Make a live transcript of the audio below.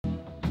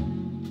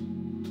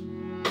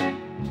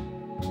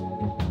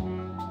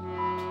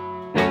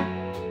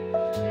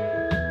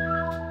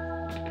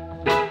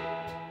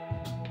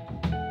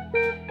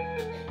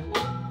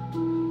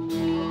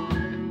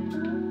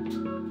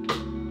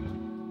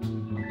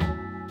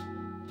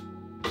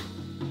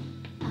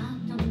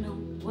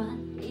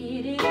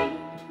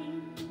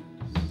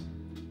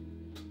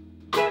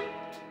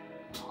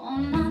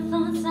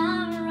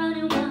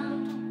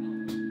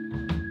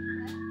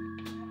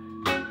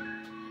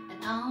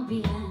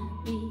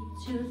might be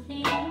too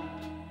thin.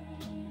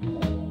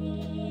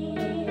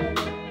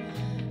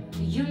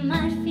 You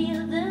might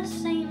feel the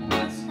same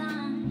as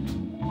I.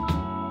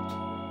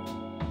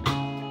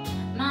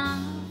 My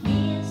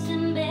fears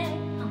in bed,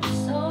 I'm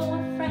so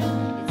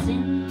afraid. It's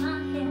in my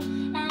head,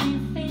 and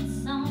if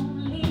it's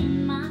only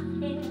in my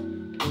head,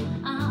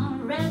 I'd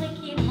rather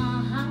keep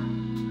my heart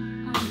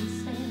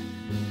unsaid.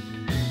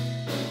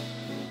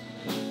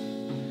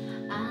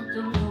 I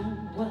don't know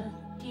what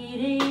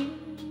it is.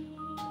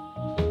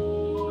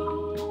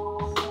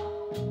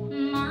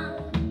 My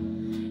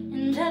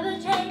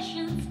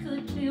interpretations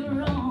could be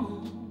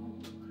wrong.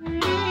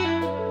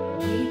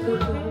 We could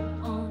go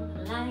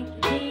on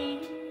like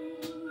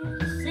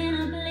this in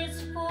a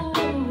blissful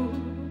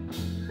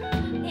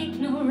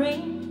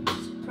ignorance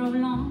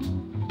prolonged.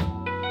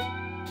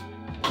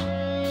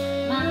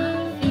 My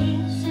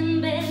fears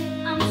in bed,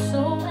 I'm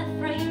so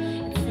afraid.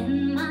 It's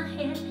in my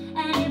head,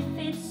 and if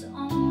it's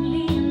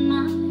only in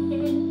my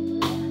head,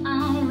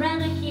 I'd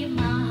rather keep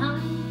my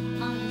heart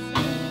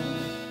unsaid.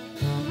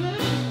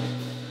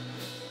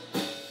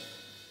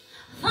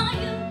 For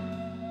you,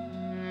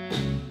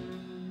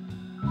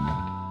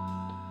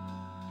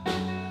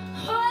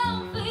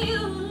 oh, for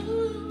you,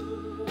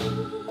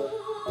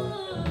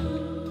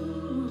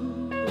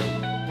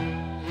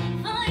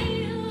 for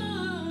you,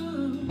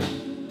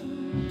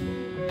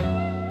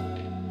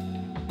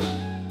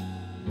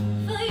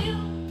 for you.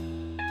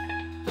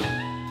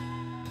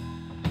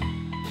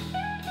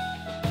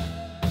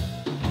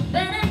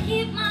 Better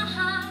keep my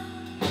heart,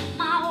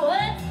 my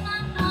words, my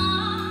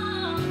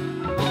thoughts,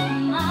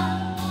 my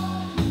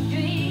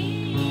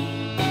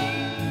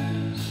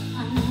dreams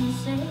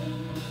unsaid.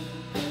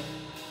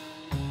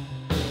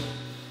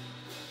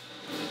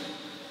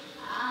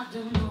 I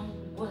don't know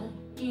what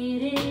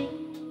it is.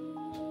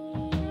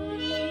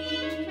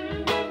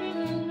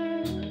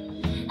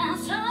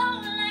 That's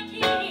all I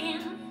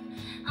can.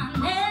 I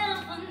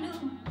never knew.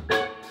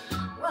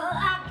 Well, I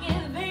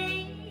give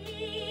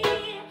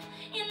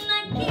in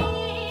that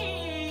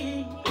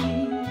kiss.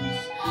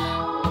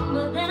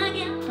 But then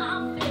again,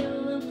 I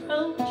feel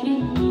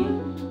approaching you.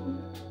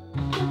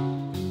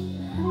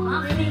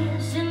 My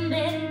fears in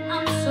bed,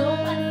 I'm so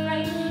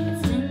afraid.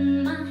 It's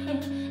in my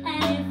head,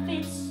 and if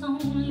it's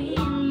only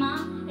in my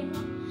head,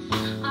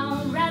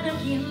 I'd rather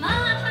keep my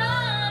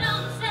heart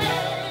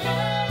unsaid.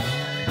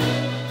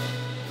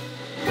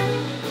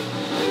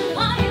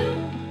 For you,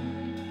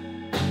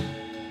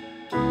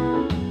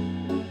 oh,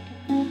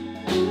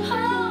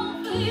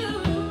 for you,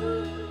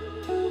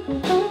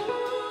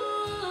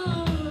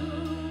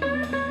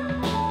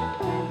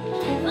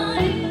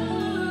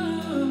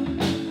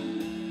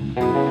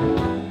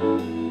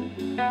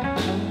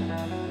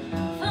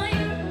 for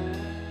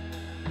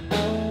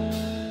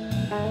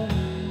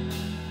you.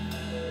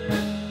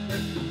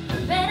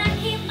 Better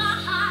keep my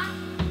heart,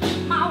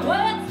 my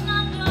words,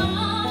 my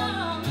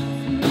thoughts,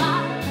 my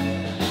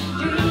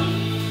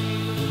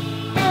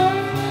dreams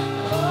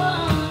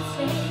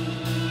unsaid.